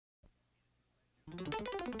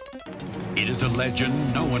It is a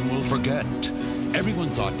legend no one will forget. Everyone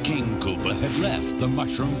thought King Koopa had left the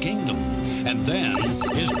Mushroom Kingdom, and then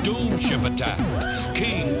his doom ship attacked.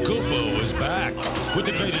 King Koopa was back with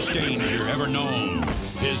the greatest danger ever known,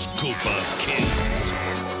 his Koopa kids.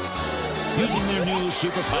 Using their new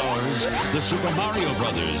superpowers, the Super Mario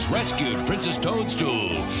Brothers rescued Princess Toadstool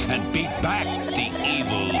and beat back the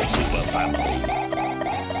evil Koopa family.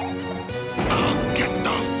 I'll get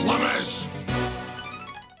those plumbers!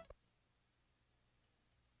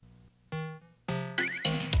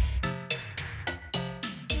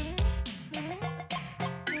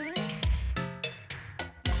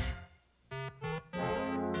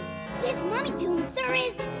 This mummy tomb sure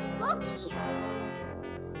is spooky.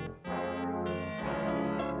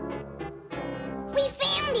 We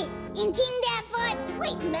found it! And King Dad thought,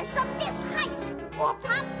 we'd mess up this heist, or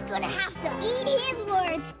Pop's gonna have to eat his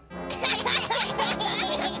words.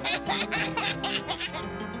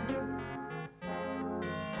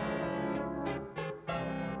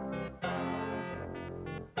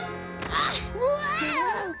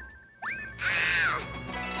 Whoa!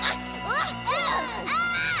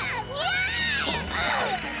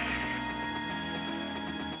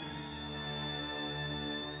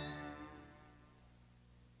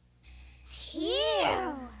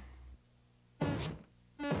 Here.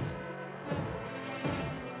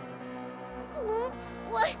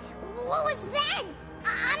 What was that?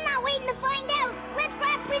 I'm not waiting to find out. Let's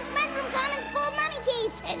grab Prince Mushroom Common's gold mummy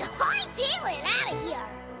cave and hightail it out of here.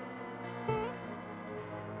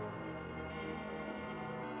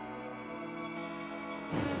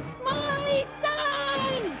 My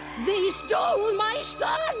son! They stole my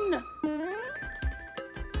son!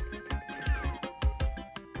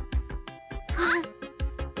 Huh?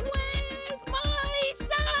 Where's my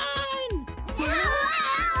son?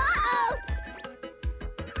 Uh-oh!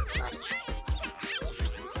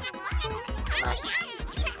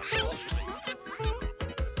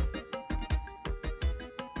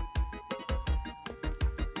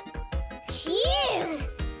 Phew!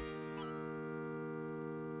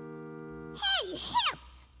 Hey, Hip!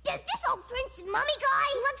 Does this old Prince Mummy guy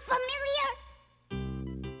look familiar?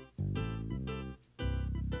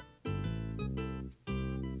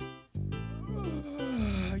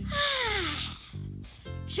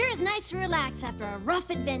 Sure is nice to relax after a rough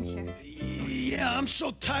adventure. Yeah, I'm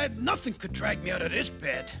so tired, nothing could drag me out of this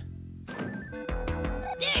bed.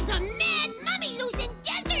 There's a mad mummy loose in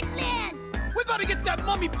desert land! We better get that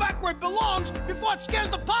mummy back where it belongs before it scares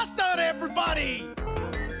the pasta out of everybody!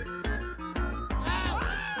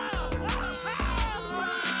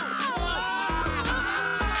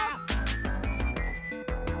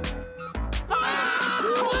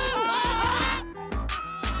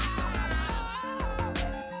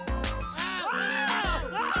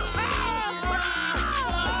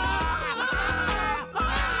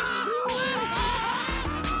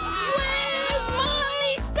 Where's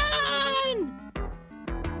my son?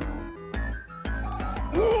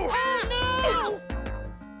 Oh, no!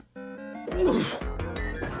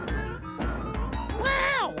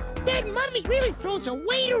 Wow! That mummy really throws her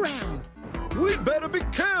weight around. We better be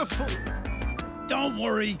careful. Don't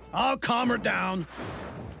worry, I'll calm her down.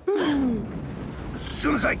 As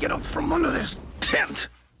soon as I get up from under this tent.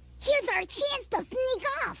 Here's our chance to sneak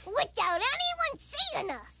off without anyone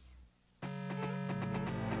seeing us.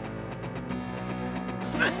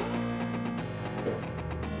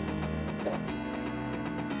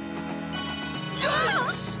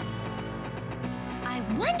 Yikes! I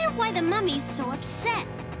wonder why the mummy's so upset.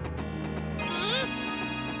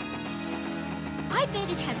 I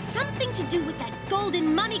bet it has something to do with that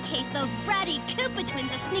golden mummy case those bratty Koopa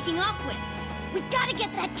twins are sneaking off with. We gotta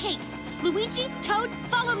get that case. Luigi, Toad,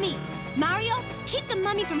 follow me. Mario, keep the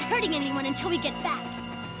mummy from hurting anyone until we get back.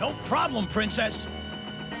 No problem, Princess.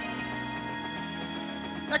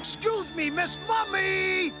 Excuse me, Miss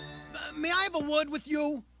Mummy! May I have a word with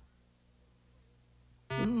you?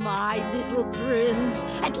 My little prince,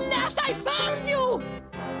 at last I found you!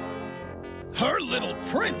 Her little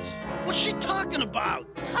prince? What's she talking about?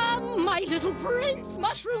 Come, my little prince,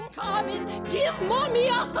 Mushroom Common, give Mommy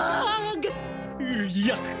a hug!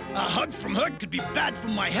 Yuck! A hug from her could be bad for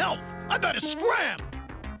my health. I better scram!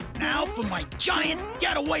 Now for my giant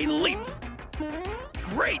getaway leap!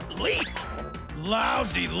 Great leap!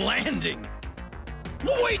 Lousy landing!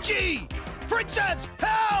 Luigi! Princess,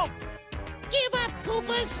 help! Give up,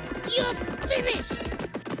 Koopas! You're finished!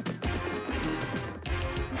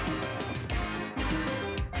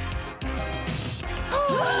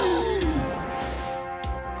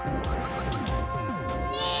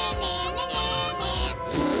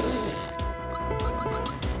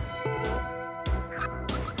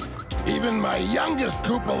 Even my youngest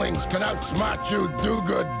Koopalings can outsmart you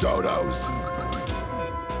do-good dodos.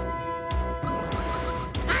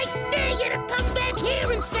 I dare you to come back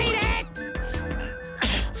here and say that!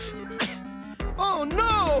 Oh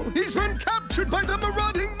no! He's been captured by the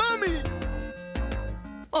marauding mummy!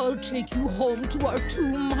 I'll take you home to our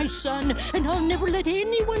tomb, my son, and I'll never let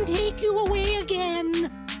anyone take you away again.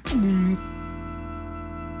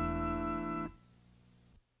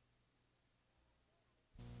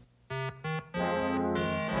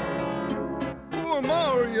 Poor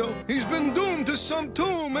Mario! He's been doomed to some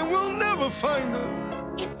tomb and we'll never find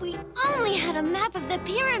him! If we only had a map of the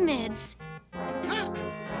pyramids.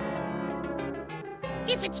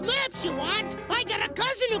 If it's maps you want, I got a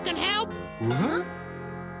cousin who can help. What?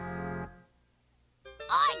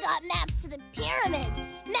 I got maps to the pyramids,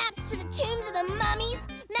 maps to the tombs of the mummies,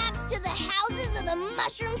 maps to the houses of the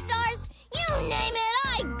mushroom stars. You name it,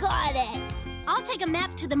 I got it. I'll take a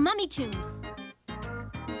map to the mummy tombs.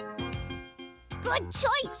 Good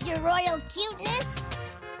choice, your royal cuteness.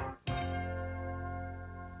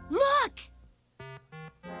 Look!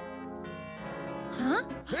 Huh?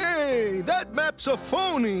 Hey, that map's a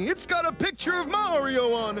phony! It's got a picture of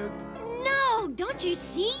Mario on it! No, don't you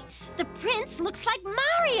see? The prince looks like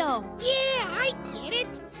Mario. Yeah, I get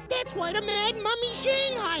it. That's why the Mad Mummy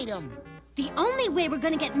shanghaied him. The only way we're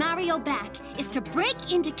gonna get Mario back is to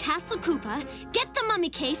break into Castle Koopa, get the mummy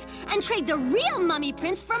case, and trade the real mummy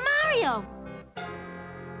prince for Mario.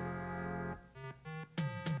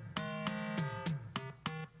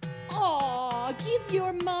 Aw, give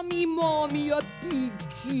your mommy a big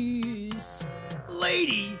kiss.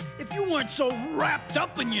 Lady, if you weren't so wrapped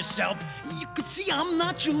up in yourself, you could see I'm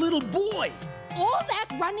not your little boy. All that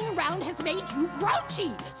running around has made you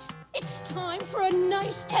grouchy. It's time for a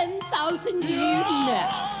nice 10,000-year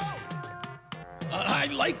nap. I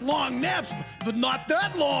like long naps, but not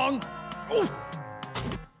that long. Oof.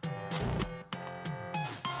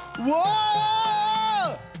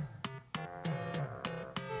 Whoa!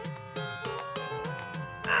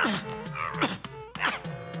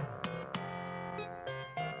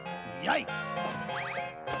 Yikes.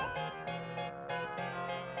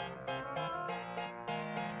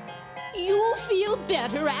 You'll feel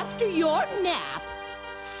better after your nap.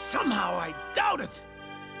 Somehow I doubt it.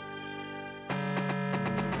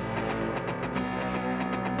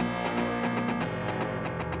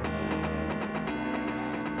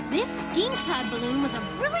 This steam cloud balloon was a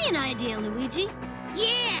brilliant idea, Luigi.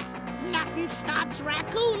 Yeah, nothing stops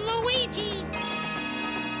Raccoon Luigi.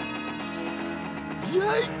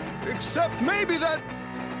 Yay! Except maybe that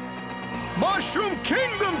Mushroom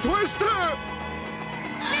Kingdom Twister!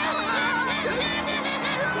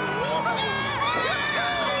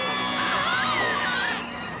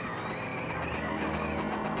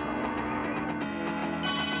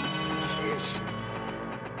 Jeez.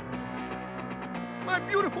 My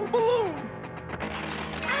beautiful balloon!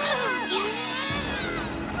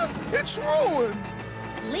 It's ruined!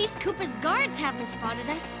 At least Koopa's guards haven't spotted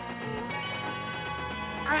us.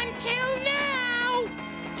 Until now!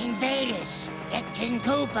 Invaders, get King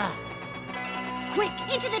Koopa. Quick,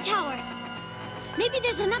 into the tower. Maybe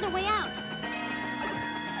there's another way out.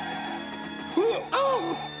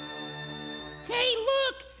 Oh! Hey,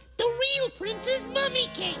 look! The real prince's mummy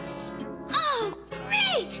case! Oh,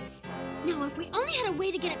 great! Now, if we only had a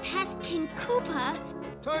way to get it past King Koopa...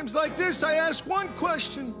 Times like this, I ask one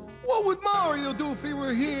question. What would Mario do if he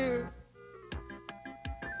were here?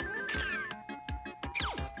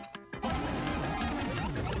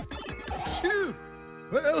 Phew.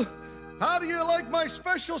 Well, how do you like my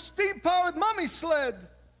special steam-powered mummy sled?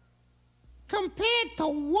 Compared to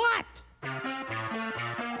what? You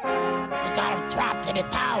got him trapped in a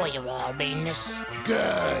tower, your royal meanness.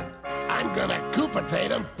 Good. I'm gonna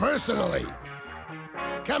Koopatate him personally.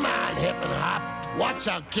 Come on, Hip and Hop. Watch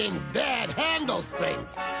how King Dad handles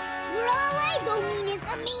things. We're all eyes, oh meanest,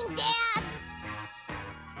 I mean dads.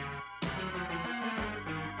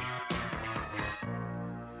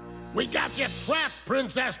 We got you trapped,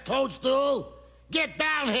 Princess Toadstool. Get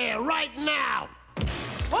down here right now.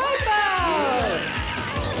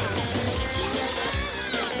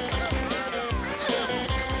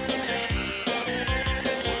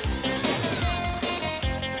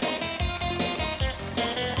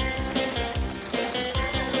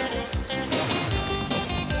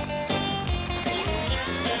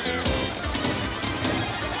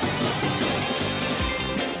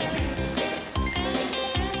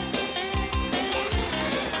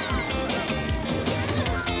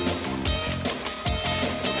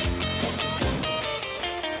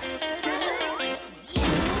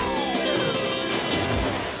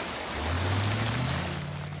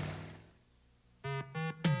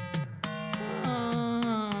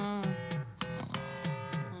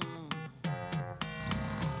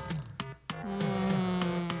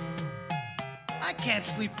 can't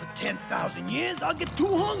sleep for 10,000 years. I'll get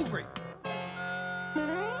too hungry.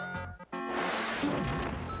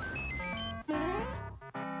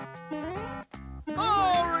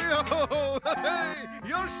 Mario! Hey,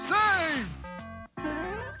 you're safe!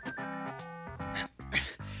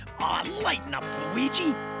 Aw, lighten up,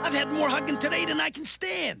 Luigi. I've had more hugging today than I can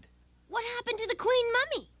stand. What happened to the Queen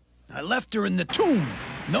Mummy? I left her in the tomb.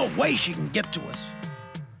 No way she can get to us.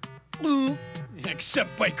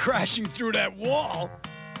 Except by crashing through that wall.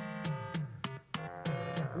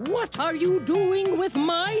 What are you doing with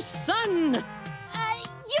my son?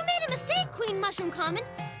 You made a mistake, Queen Mushroom Common.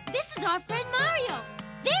 This is our friend Mario.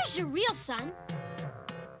 There's your real son.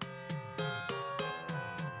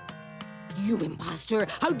 You imposter!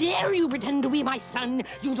 How dare you pretend to be my son?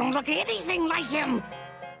 You don't look anything like him!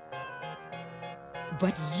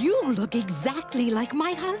 But you look exactly like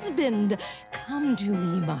my husband. Come to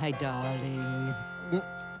me, my darling.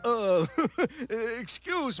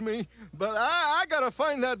 Excuse me, but I gotta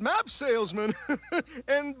find that map salesman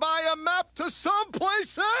and buy a map to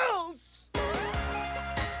someplace else!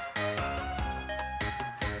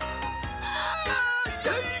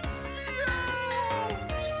 Yikes!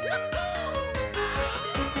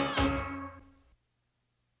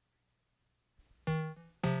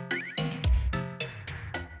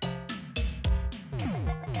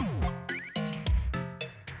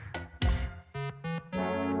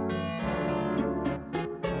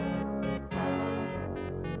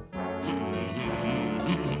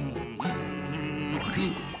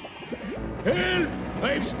 Help!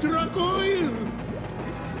 I've struck oil!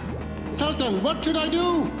 Sultan, what should I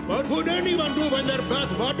do? What would anyone do when their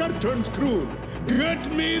bath water turns crude?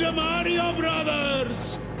 Get me the Mario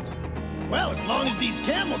Brothers! Well, as long as these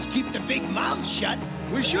camels keep their big mouths shut.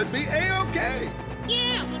 We should be A-OK!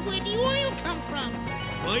 Yeah, but where'd the oil come from?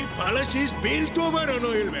 My palace is built over an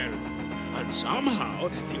oil well. And somehow,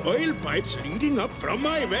 the oil pipes leading up from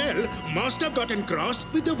my well must have gotten crossed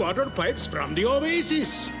with the water pipes from the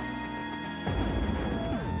oasis.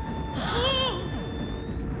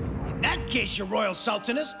 In that case, your royal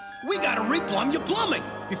sultaness, we gotta replumb your plumbing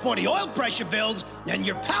before the oil pressure builds and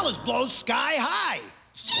your palace blows sky high.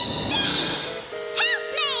 Help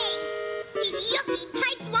me! These yucky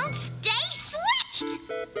pipes won't stay switched!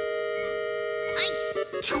 I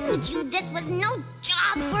told you this was no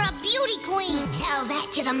job for a beauty queen! Tell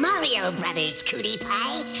that to the Mario Brothers, Kootie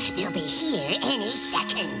Pie. They'll be here any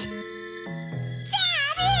second.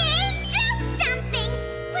 Daddy, do something!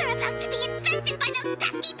 We're about to be infested by those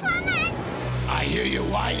pesky plumbers! I hear you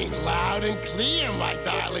whining loud and clear, my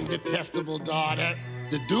darling, detestable daughter.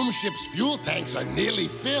 The Doom Ship's fuel tanks are nearly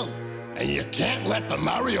filled. And you can't let the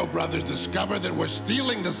Mario Brothers discover that we're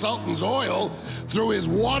stealing the Sultan's oil through his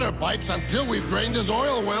water pipes until we've drained his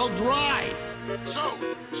oil well dry. So,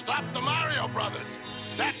 stop the Mario Brothers.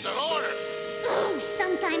 That's an order. Ooh,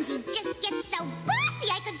 sometimes he just gets so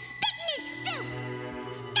bossy I could spit in his soup!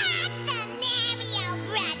 Stop the Mario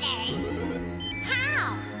Brothers!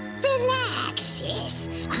 How? Relax, sis.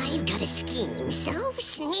 I've got a scheme so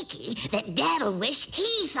sneaky that Dad'll wish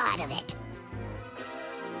he thought of it.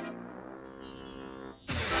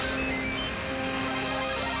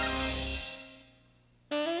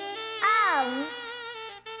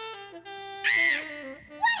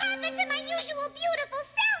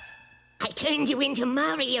 Turned you into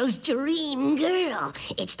Mario's dream girl.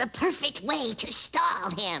 It's the perfect way to stall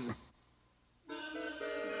him.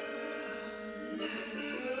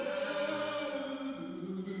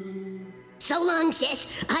 So long, sis.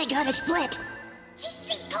 I gotta split.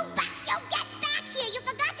 Cheatsy Koopa, you get back here! You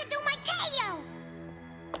forgot to do my tail!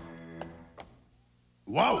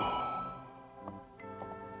 Whoa!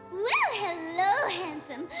 Well, hello,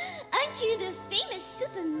 handsome. Aren't you the famous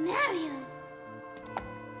Super Mario?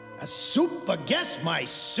 A super guest, my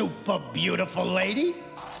super beautiful lady.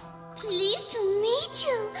 Pleased to meet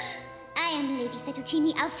you. I am Lady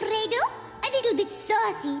Fettuccine Alfredo. A little bit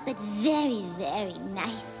saucy, but very, very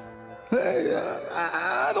nice. Hey,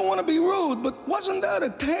 I don't want to be rude, but wasn't that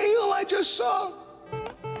a tail I just saw?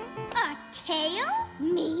 A tail?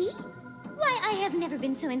 Me? Why, I have never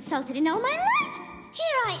been so insulted in all my life.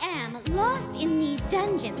 Here I am, lost in these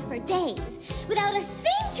dungeons for days, without a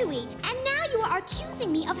thing to eat, and now you are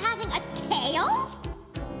accusing me of having a tail?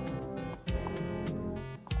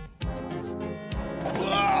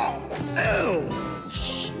 Whoa!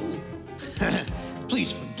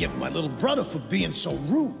 Please forgive my little brother for being so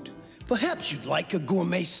rude. Perhaps you'd like a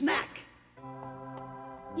gourmet snack.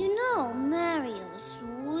 You know, Mario,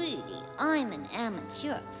 sweetie, I'm an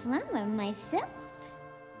amateur plumber myself.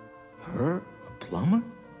 Her? A plumber?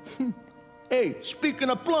 Hey, speaking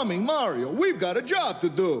of plumbing, Mario, we've got a job to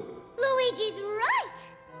do. Luigi's right.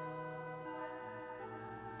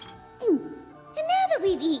 that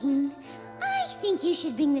we've eaten, I think you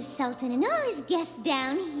should bring the Sultan and all his guests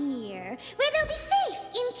down here, where they'll be safe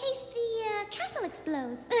in case the castle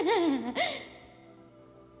explodes.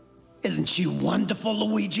 Isn't she wonderful,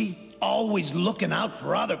 Luigi? Always looking out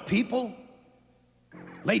for other people?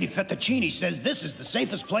 Lady Fettuccine says this is the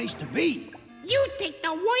safest place to be. You take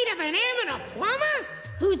the weight of an amateur plumber?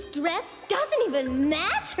 Whose dress doesn't even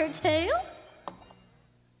match her tail?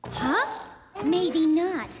 Huh? Maybe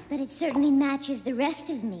not, but it certainly matches the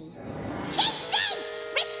rest of me. Cheatsy!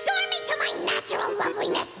 Restore me to my natural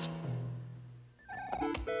loveliness!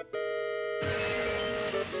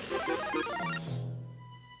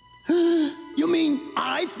 You mean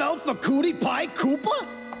I fell for Kootie Pie Koopa?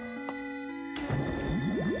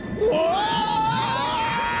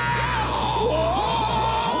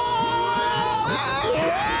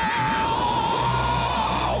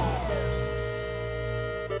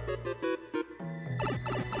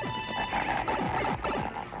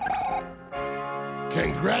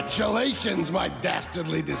 Congratulations, my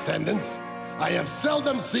dastardly descendants. I have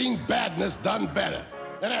seldom seen badness done better.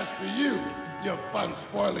 And as for you, you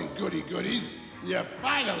fun-spoiling goody-goodies, you're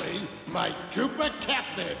finally my Koopa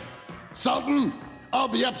captives. Sultan, I'll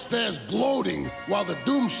be upstairs gloating while the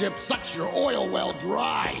Doom Ship sucks your oil well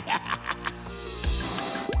dry.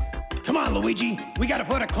 Come on, Luigi. We gotta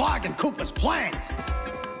put a clog in Koopa's plans.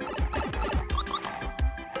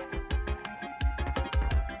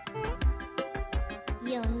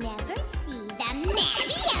 You'll never see the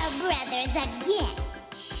Mario Brothers again.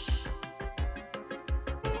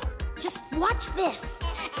 Just watch this.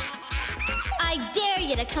 I dare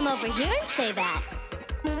you to come over here and say that.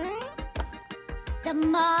 The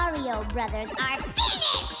Mario Brothers are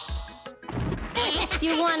finished!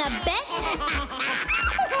 You wanna bet?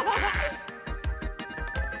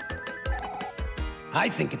 I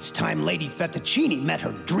think it's time Lady Fettuccine met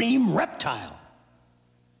her dream reptile.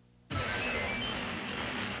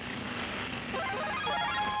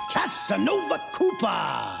 Casanova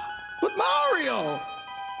Koopa! But Mario!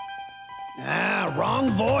 Ah,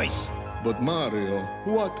 wrong voice. But Mario,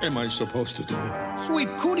 what am I supposed to do? Sweep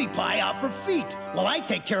Kootie Pie off her feet while I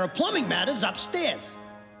take care of plumbing matters upstairs.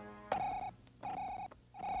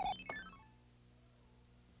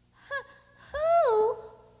 Who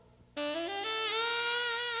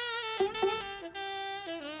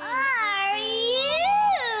are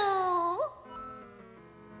you?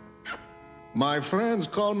 My friends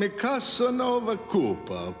call me Casanova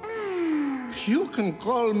Koopa. You can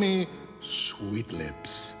call me Sweet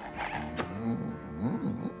Lips.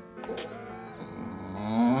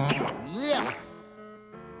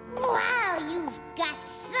 Wow, you've got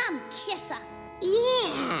some kisser.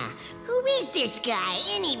 Yeah, who is this guy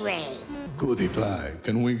anyway? Kootie Pie,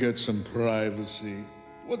 can we get some privacy?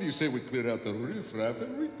 What do you say we clear out the riffraff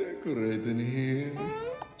and redecorate in here? You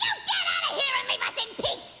get out of here and leave us in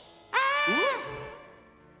peace! Oops.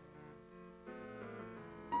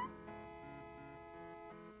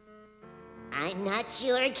 I'm not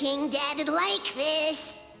sure King Dad'd like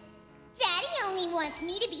this. Daddy only wants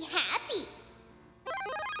me to be happy.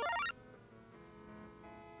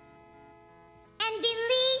 And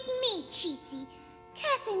believe me, Cheatsy,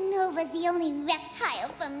 Casanova's the only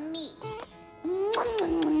reptile for me.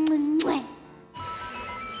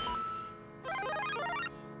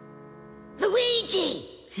 Luigi!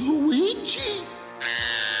 Luigi?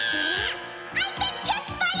 I've been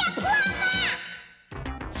kissed by a plumber!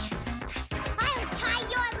 I'll tie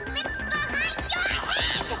your lips behind your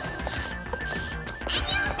head! And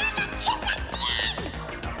you'll never kiss again!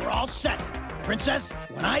 We're all set. Princess,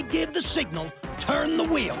 when I give the signal, turn the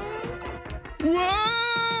wheel.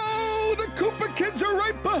 Whoa! The Koopa kids are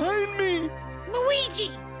right behind me!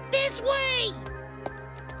 Luigi, this way!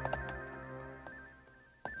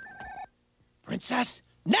 Princess,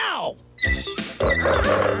 now! Slipping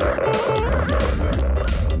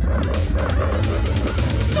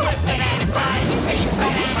and sliding,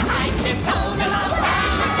 peeping and hiding, told a long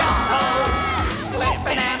time ago.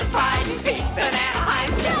 Slipping and sliding, peeping and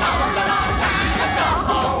hiding, told a long time ago.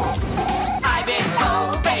 I've been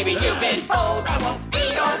told, baby, you've been told, I won't be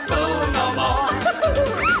your fool no more.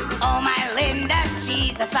 Oh, my Linda,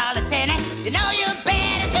 she's a solid sinner. You know you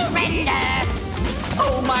better surrender.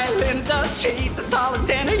 Oh, my Linda, she's a solid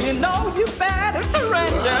sinner. You know you better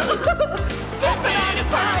surrender. Slipping and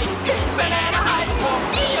sliding, peeping and hiding, won't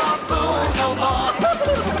be your fool no more.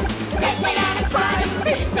 Slipping and sliding,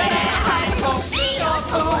 peeping and hiding, won't be your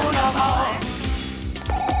fool no more.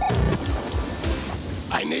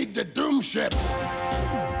 I need the Doom Ship.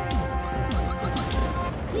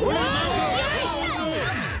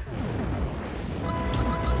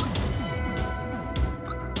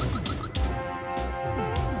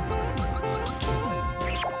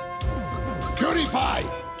 Cutie Pie!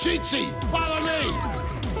 Cheatsy, follow me!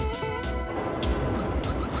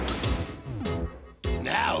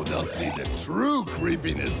 Now they'll see the true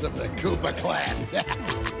creepiness of the Koopa clan.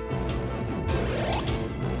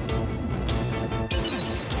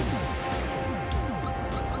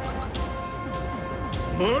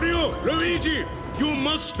 Mario, Luigi, you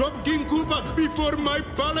must stop King Koopa before my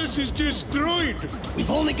palace is destroyed. We've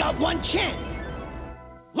only got one chance.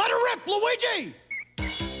 Let her rip, Luigi!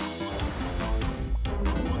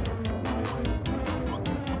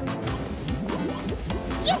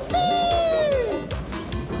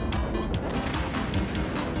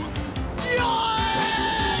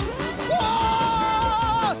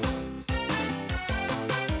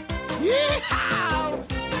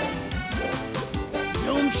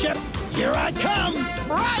 Doom ship, here I come!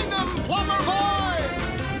 Ride them, plumber boy!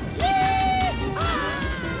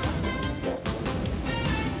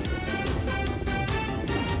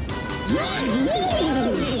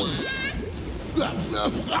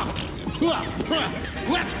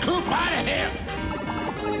 Let's Coop out of here!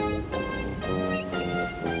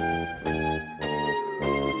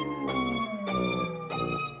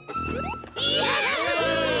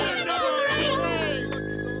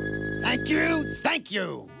 Thank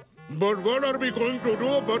you! But what are we going to do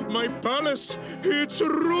about my palace? It's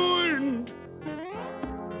ruined!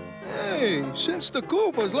 Hey, since the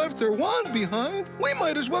Koopas left their wand behind, we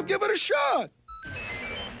might as well give it a shot.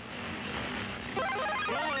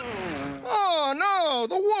 Oh, no,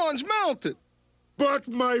 the wand's melted. But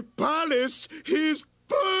my palace is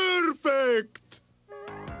perfect!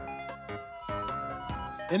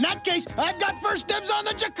 In that case, I've got first dibs on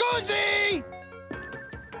the jacuzzi!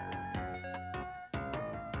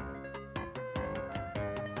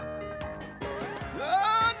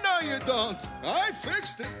 No, you don't. I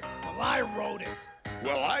fixed it. Well, I wrote it.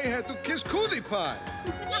 Well, I had to kiss Kootie Pie.